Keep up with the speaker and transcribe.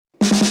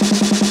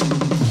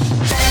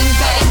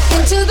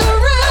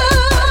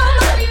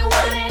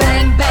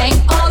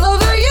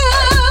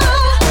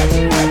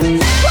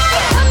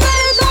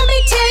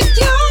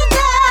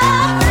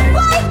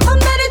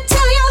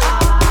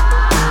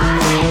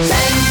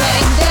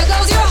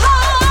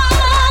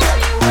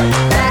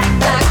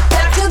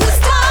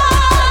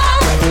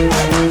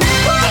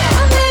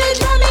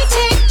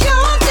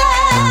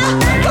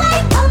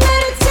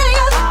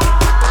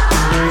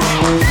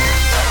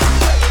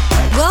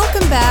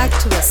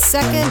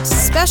second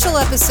special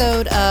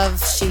episode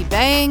of She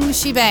Bang,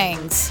 She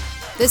Bangs.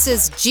 This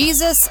is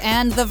Jesus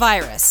and the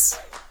Virus,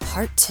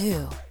 Part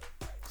 2.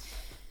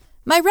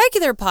 My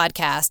regular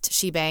podcast,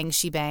 She Bangs,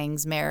 She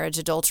Bangs, Marriage,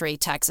 Adultery,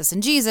 Texas,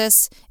 and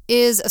Jesus,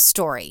 is a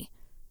story.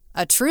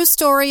 A true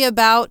story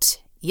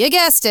about, you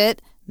guessed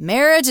it,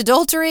 marriage,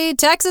 adultery,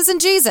 Texas, and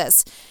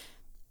Jesus.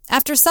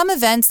 After some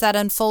events that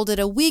unfolded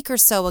a week or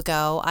so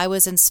ago, I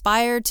was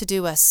inspired to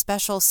do a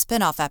special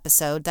spin-off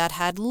episode that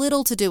had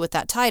little to do with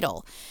that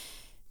title,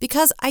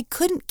 because I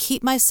couldn't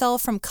keep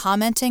myself from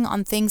commenting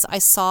on things I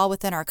saw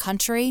within our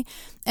country,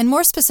 and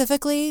more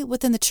specifically,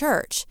 within the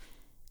church.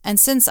 And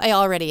since I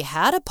already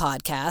had a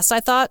podcast, I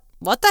thought,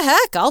 what the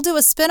heck, I'll do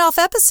a spin-off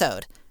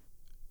episode.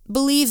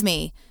 Believe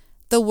me,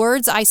 the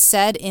words I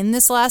said in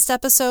this last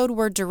episode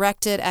were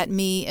directed at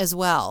me as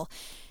well.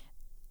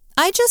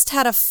 I just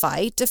had a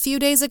fight a few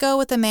days ago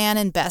with a man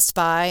in Best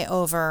Buy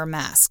over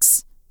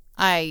masks.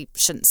 I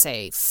shouldn't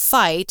say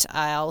fight,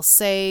 I'll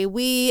say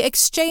we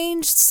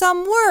exchanged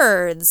some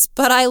words,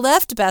 but I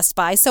left Best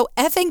Buy so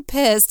effing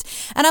pissed,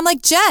 and I'm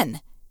like,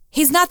 Jen,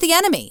 he's not the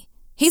enemy.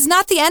 He's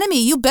not the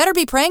enemy. You better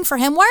be praying for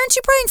him. Why aren't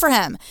you praying for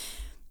him?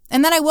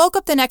 And then I woke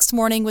up the next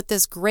morning with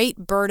this great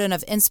burden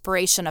of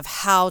inspiration of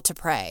how to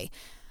pray.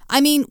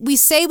 I mean, we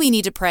say we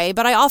need to pray,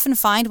 but I often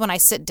find when I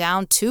sit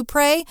down to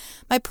pray,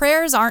 my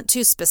prayers aren't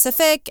too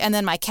specific, and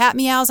then my cat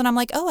meows, and I'm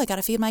like, oh, I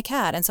gotta feed my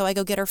cat, and so I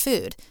go get her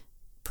food.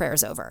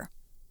 Prayer's over.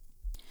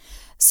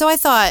 So I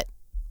thought,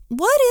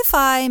 what if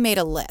I made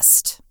a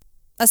list?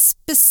 A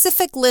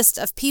specific list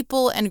of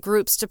people and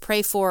groups to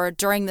pray for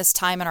during this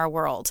time in our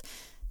world.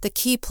 The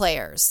key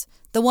players,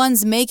 the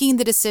ones making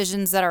the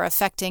decisions that are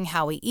affecting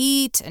how we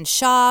eat and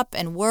shop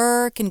and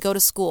work and go to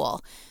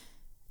school.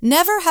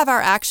 Never have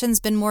our actions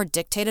been more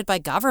dictated by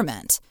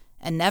government,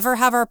 and never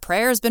have our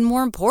prayers been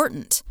more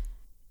important.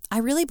 I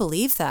really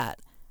believe that.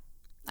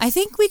 I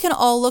think we can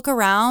all look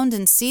around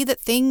and see that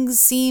things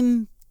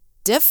seem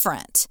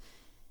different.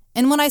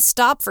 And when I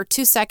stop for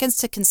 2 seconds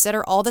to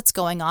consider all that's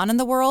going on in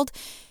the world,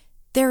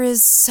 there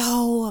is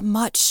so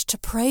much to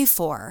pray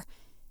for.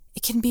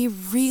 It can be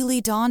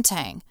really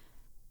daunting.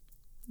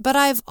 But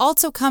I've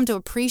also come to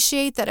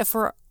appreciate that if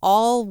we're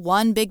all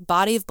one big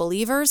body of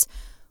believers,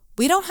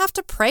 we don't have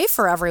to pray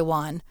for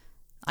everyone.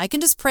 I can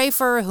just pray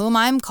for whom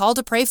I'm called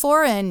to pray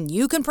for, and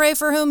you can pray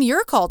for whom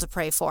you're called to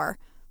pray for.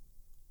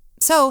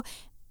 So,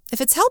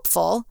 if it's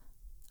helpful,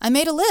 I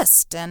made a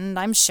list, and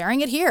I'm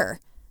sharing it here.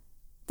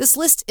 This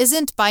list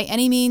isn't by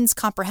any means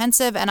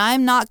comprehensive, and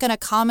I'm not going to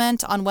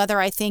comment on whether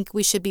I think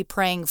we should be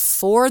praying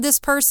for this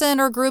person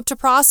or group to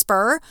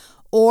prosper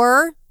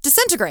or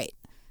disintegrate.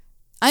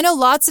 I know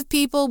lots of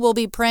people will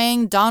be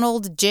praying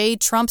Donald J.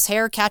 Trump's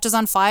hair catches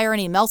on fire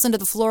and he melts into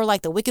the floor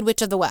like the Wicked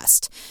Witch of the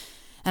West.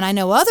 And I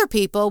know other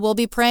people will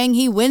be praying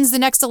he wins the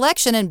next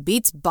election and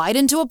beats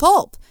Biden to a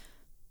pulp.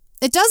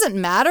 It doesn't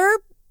matter,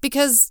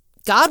 because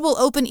God will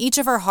open each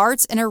of our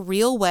hearts in a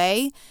real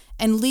way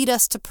and lead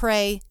us to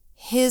pray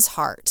His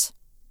heart.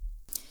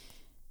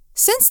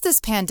 Since this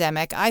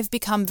pandemic, I've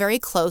become very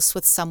close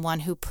with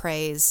someone who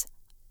prays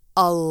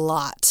a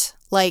lot.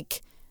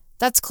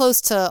 That's close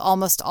to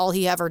almost all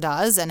he ever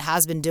does and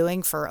has been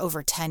doing for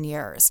over 10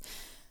 years.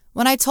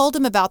 When I told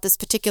him about this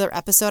particular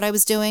episode I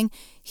was doing,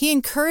 he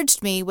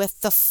encouraged me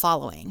with the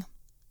following.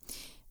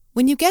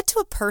 When you get to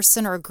a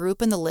person or a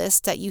group in the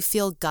list that you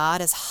feel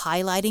God is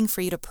highlighting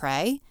for you to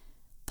pray,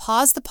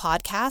 pause the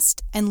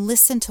podcast and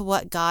listen to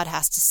what God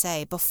has to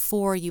say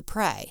before you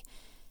pray.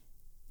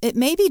 It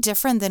may be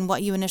different than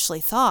what you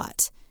initially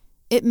thought.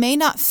 It may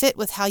not fit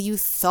with how you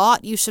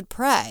thought you should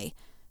pray.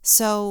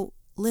 So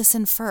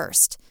listen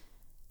first.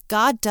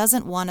 God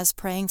doesn't want us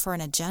praying for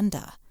an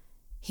agenda.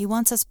 He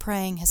wants us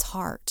praying His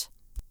heart.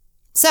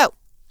 So,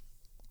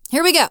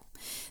 here we go.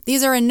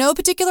 These are in no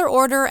particular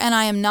order, and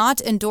I am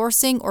not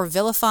endorsing or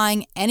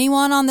vilifying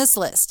anyone on this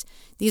list.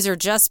 These are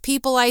just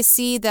people I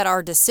see that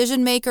are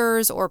decision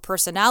makers or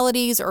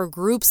personalities or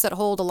groups that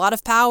hold a lot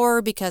of power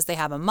because they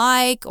have a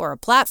mic or a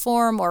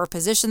platform or a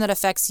position that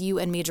affects you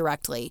and me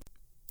directly.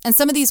 And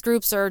some of these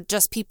groups are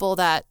just people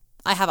that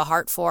I have a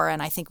heart for and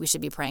I think we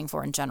should be praying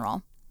for in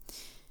general.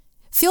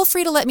 Feel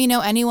free to let me know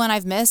anyone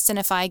I've missed, and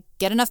if I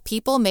get enough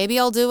people, maybe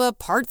I'll do a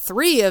part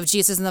 3 of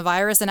Jesus and the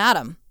Virus and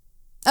Adam.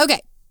 Okay,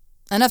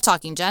 enough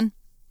talking, Jen.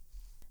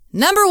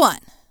 Number 1,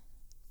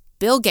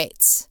 Bill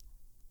Gates,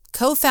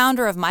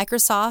 co-founder of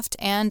Microsoft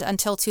and,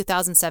 until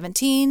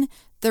 2017,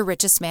 the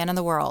richest man in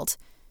the world.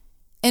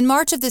 In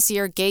March of this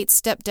year, Gates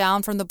stepped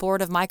down from the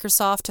board of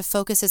Microsoft to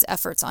focus his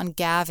efforts on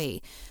Gavi,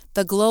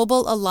 the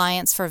Global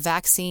Alliance for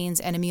Vaccines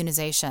and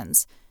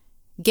Immunizations.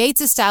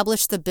 Gates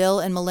established the Bill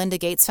and Melinda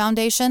Gates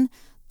Foundation,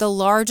 the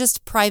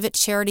largest private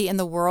charity in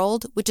the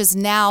world, which is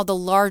now the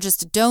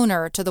largest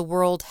donor to the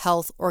World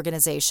Health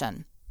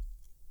Organization.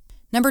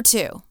 Number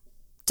 2,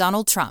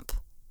 Donald Trump,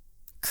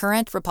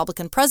 current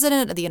Republican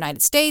president of the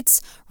United States,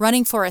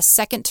 running for a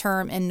second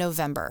term in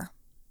November.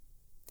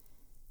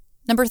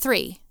 Number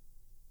 3,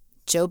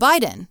 Joe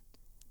Biden,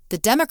 the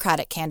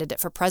Democratic candidate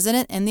for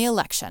president in the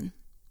election.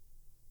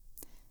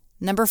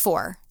 Number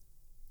 4,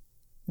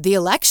 the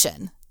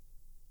election.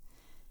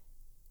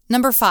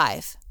 Number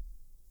 5,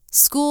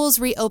 schools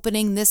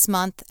reopening this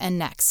month and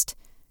next.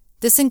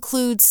 This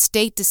includes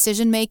state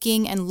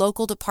decision-making and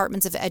local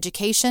departments of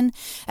education,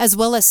 as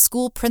well as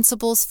school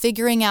principals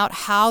figuring out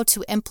how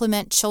to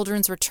implement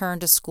children's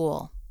return to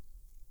school.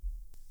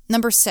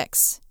 Number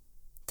 6,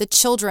 the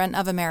children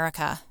of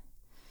America.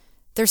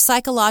 Their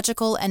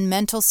psychological and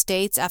mental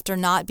states after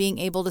not being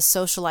able to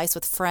socialize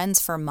with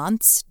friends for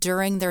months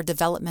during their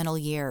developmental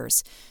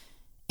years,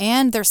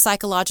 and their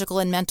psychological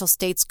and mental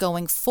states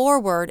going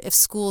forward if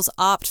schools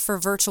opt for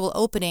virtual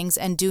openings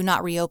and do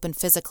not reopen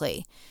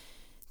physically.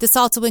 This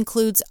also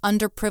includes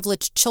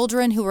underprivileged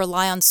children who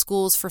rely on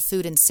schools for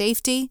food and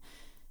safety.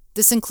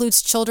 This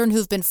includes children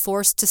who've been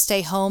forced to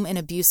stay home in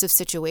abusive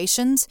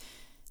situations.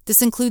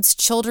 This includes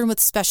children with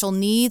special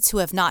needs who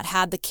have not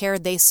had the care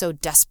they so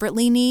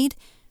desperately need.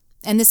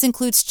 And this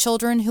includes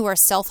children who are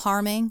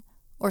self-harming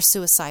or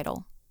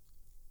suicidal.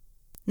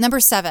 Number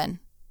 7,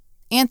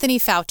 Anthony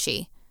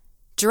Fauci,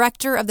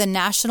 Director of the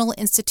National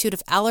Institute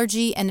of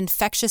Allergy and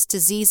Infectious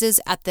Diseases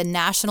at the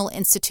National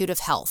Institute of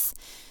Health.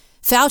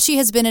 Fauci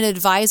has been an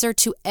advisor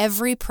to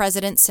every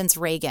president since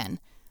Reagan.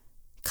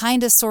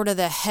 Sort of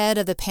the head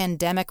of the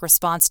Pandemic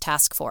Response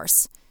Task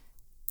Force.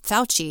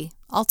 Fauci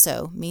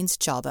also means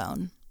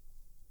jawbone.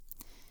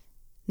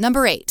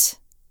 Number 8,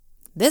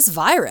 this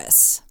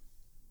virus.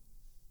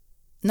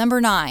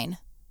 Number 9,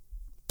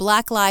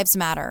 Black Lives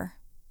Matter.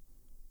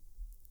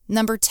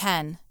 Number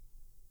 10,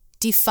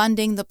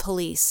 defunding the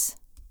police.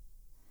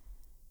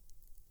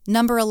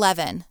 Number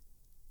 11,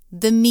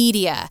 the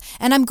media.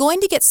 And I'm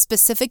going to get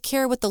specific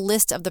here with the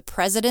list of the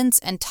presidents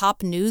and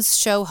top news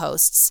show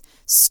hosts,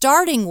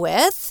 starting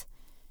with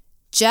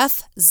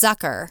Jeff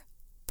Zucker,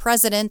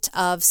 president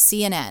of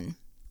CNN.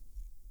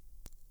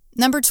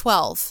 Number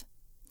 12,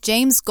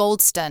 James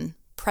Goldston,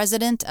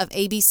 president of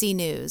ABC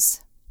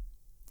News.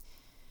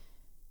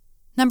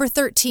 Number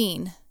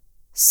 13,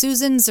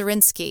 Susan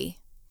Zirinsky,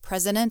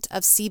 president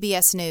of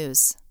CBS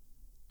News.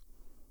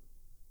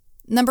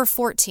 Number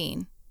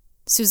 14,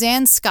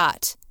 Suzanne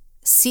Scott,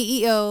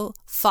 CEO,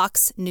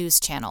 Fox News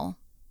Channel.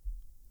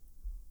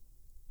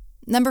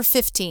 Number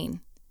 15,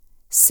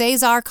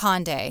 Cesar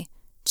Conde,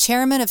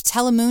 chairman of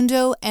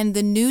Telemundo and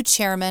the new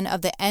chairman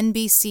of the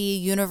NBC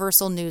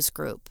Universal News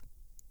Group.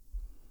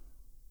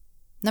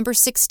 Number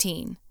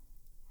 16,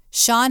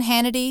 Sean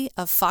Hannity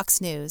of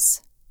Fox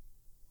News.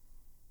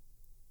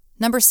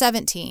 Number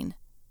 17,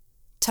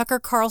 Tucker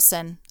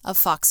Carlson of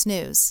Fox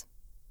News.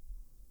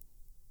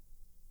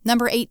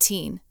 Number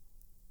 18,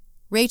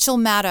 Rachel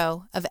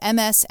Maddow of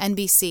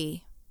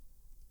MSNBC.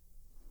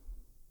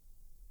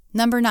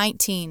 Number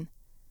 19,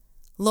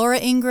 Laura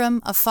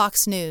Ingraham of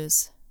Fox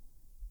News.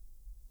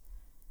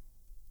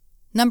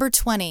 Number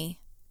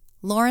 20,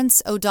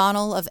 Lawrence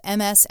O'Donnell of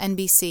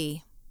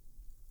MSNBC.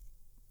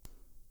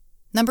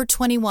 Number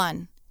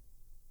 21,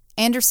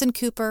 Anderson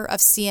Cooper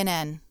of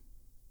CNN.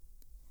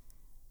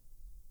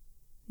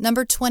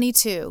 Number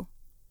 22,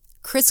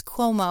 Chris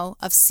Cuomo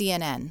of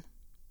CNN.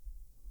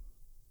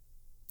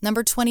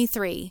 Number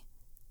 23,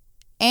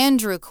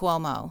 Andrew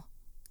Cuomo,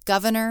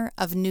 Governor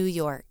of New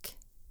York.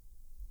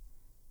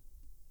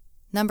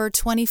 Number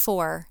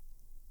 24,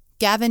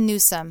 Gavin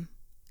Newsom,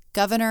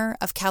 Governor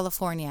of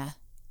California.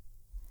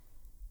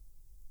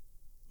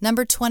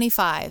 Number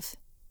 25,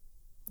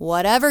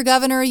 whatever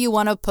governor you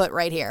want to put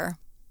right here.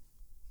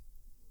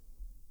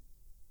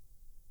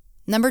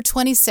 Number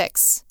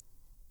 26,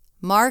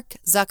 Mark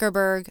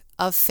Zuckerberg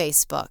of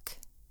Facebook.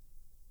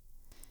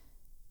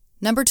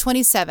 Number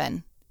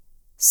 27,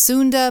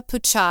 Sundar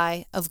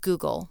Pichai of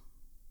Google.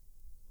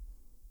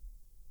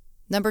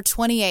 Number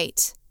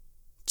 28,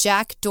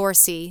 Jack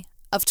Dorsey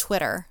of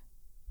Twitter.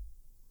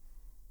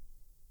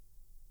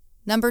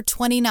 Number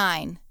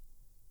 29,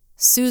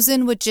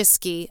 Susan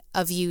Wojcicki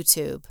of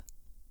YouTube.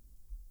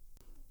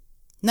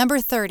 Number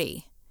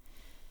 30,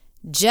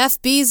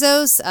 Jeff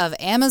Bezos of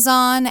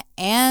Amazon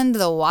and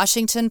the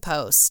Washington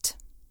Post.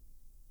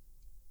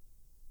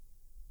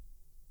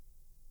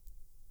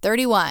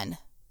 31,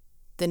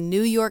 the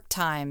New York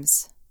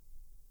Times.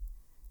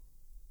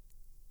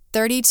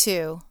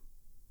 32,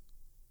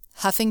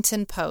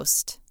 Huffington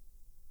Post.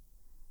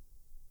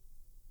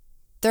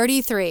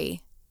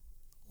 33,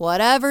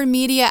 whatever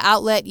media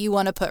outlet you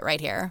want to put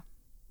right here.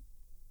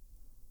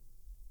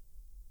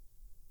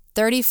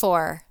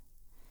 34,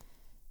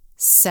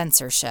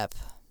 censorship.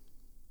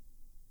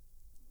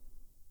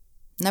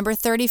 Number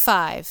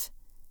 35,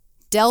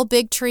 Del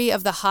Bigtree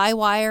of the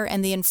Highwire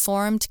and the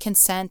Informed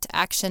Consent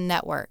Action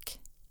Network.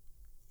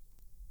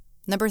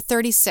 Number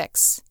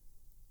 36,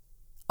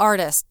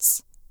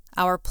 artists,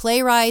 our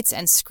playwrights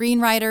and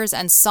screenwriters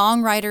and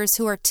songwriters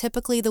who are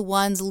typically the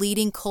ones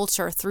leading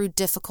culture through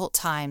difficult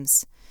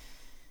times.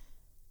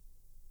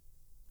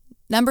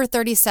 Number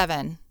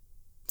 37,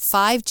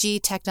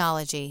 5G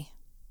technology.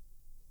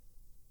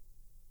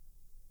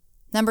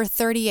 Number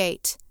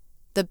 38,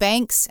 the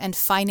banks and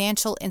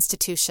financial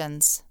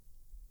institutions.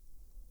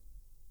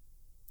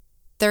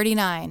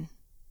 39,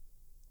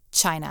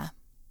 China.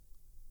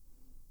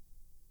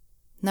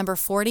 Number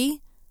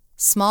 40,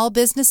 small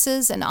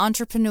businesses and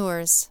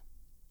entrepreneurs.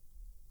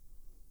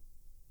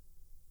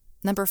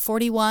 Number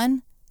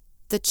 41,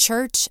 the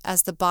church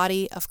as the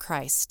body of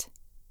Christ.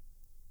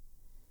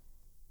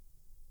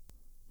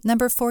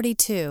 Number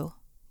 42,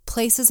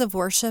 places of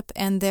worship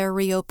and their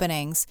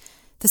reopenings.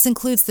 This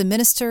includes the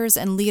ministers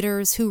and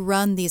leaders who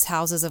run these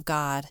houses of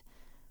God.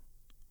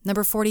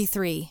 Number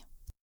 43,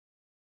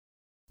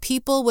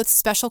 people with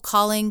special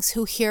callings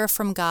who hear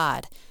from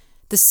God,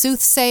 the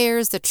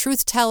soothsayers, the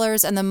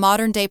truth-tellers, and the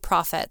modern-day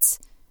prophets,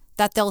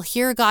 that they'll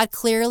hear God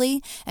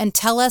clearly and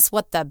tell us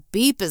what the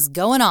beep is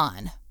going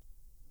on.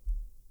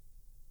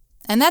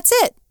 And that's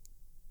it.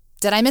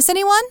 Did I miss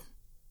anyone?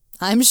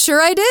 I'm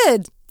sure I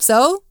did.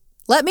 So,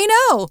 let me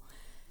know.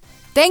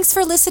 Thanks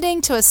for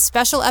listening to a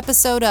special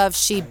episode of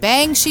She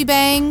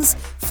Bangs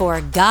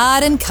for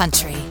God and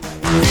Country. Wait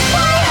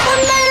a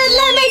minute,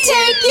 let me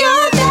take your